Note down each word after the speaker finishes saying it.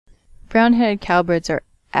Brown-headed cowbirds are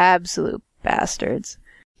absolute bastards.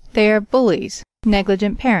 They are bullies,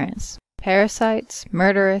 negligent parents, parasites,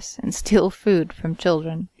 murderous, and steal food from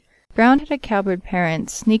children. Brown-headed cowbird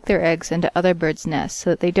parents sneak their eggs into other birds' nests so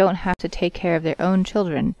that they don't have to take care of their own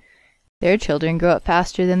children. Their children grow up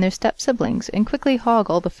faster than their step-siblings and quickly hog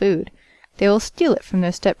all the food. They will steal it from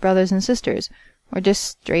their step-brothers and sisters, or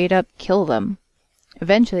just straight up kill them.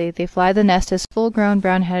 Eventually, they fly the nest as full-grown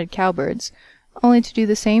brown-headed cowbirds, only to do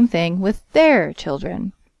the same thing with their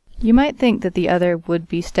children. You might think that the other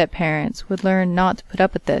would-be step-parents would learn not to put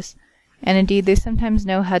up with this, and indeed they sometimes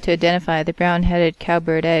know how to identify the brown-headed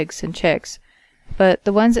cowbird eggs and chicks, but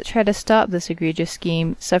the ones that try to stop this egregious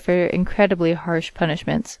scheme suffer incredibly harsh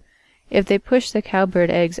punishments. If they push the cowbird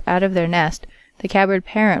eggs out of their nest, the cowbird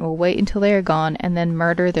parent will wait until they are gone and then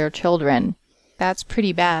murder their children. That's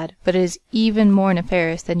pretty bad, but it is even more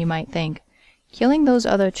nefarious than you might think. Killing those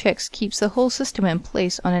other chicks keeps the whole system in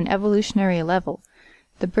place on an evolutionary level.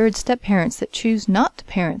 The bird step-parents that choose not to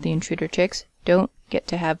parent the intruder chicks don't get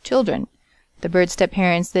to have children. The bird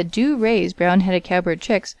step-parents that do raise brown-headed cowbird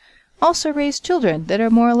chicks also raise children that are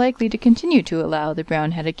more likely to continue to allow the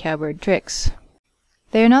brown-headed cowbird tricks.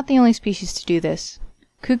 They are not the only species to do this.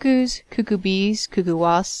 Cuckoos, cuckoo bees, cuckoo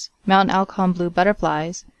wasps, mountain alcon blue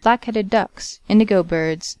butterflies, black-headed ducks, indigo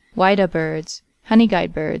birds, whydah birds,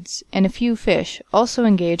 honey-guide birds, and a few fish also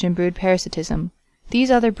engage in brood parasitism.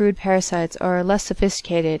 These other brood parasites are less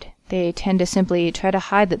sophisticated. They tend to simply try to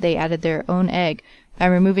hide that they added their own egg by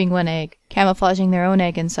removing one egg, camouflaging their own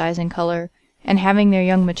egg in size and color, and having their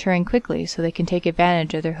young maturing quickly so they can take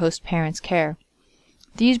advantage of their host parents' care.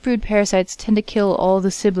 These brood parasites tend to kill all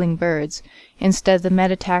the sibling birds, instead of the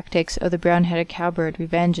meta-tactics of the brown-headed cowbird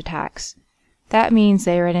revenge attacks. That means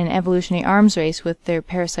they are in an evolutionary arms race with their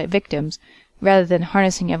parasite victims, rather than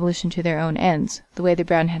harnessing evolution to their own ends, the way the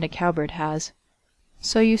brown-headed cowbird has.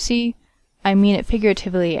 So you see, I mean it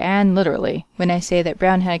figuratively and literally when I say that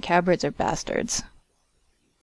brown-headed cowbirds are bastards.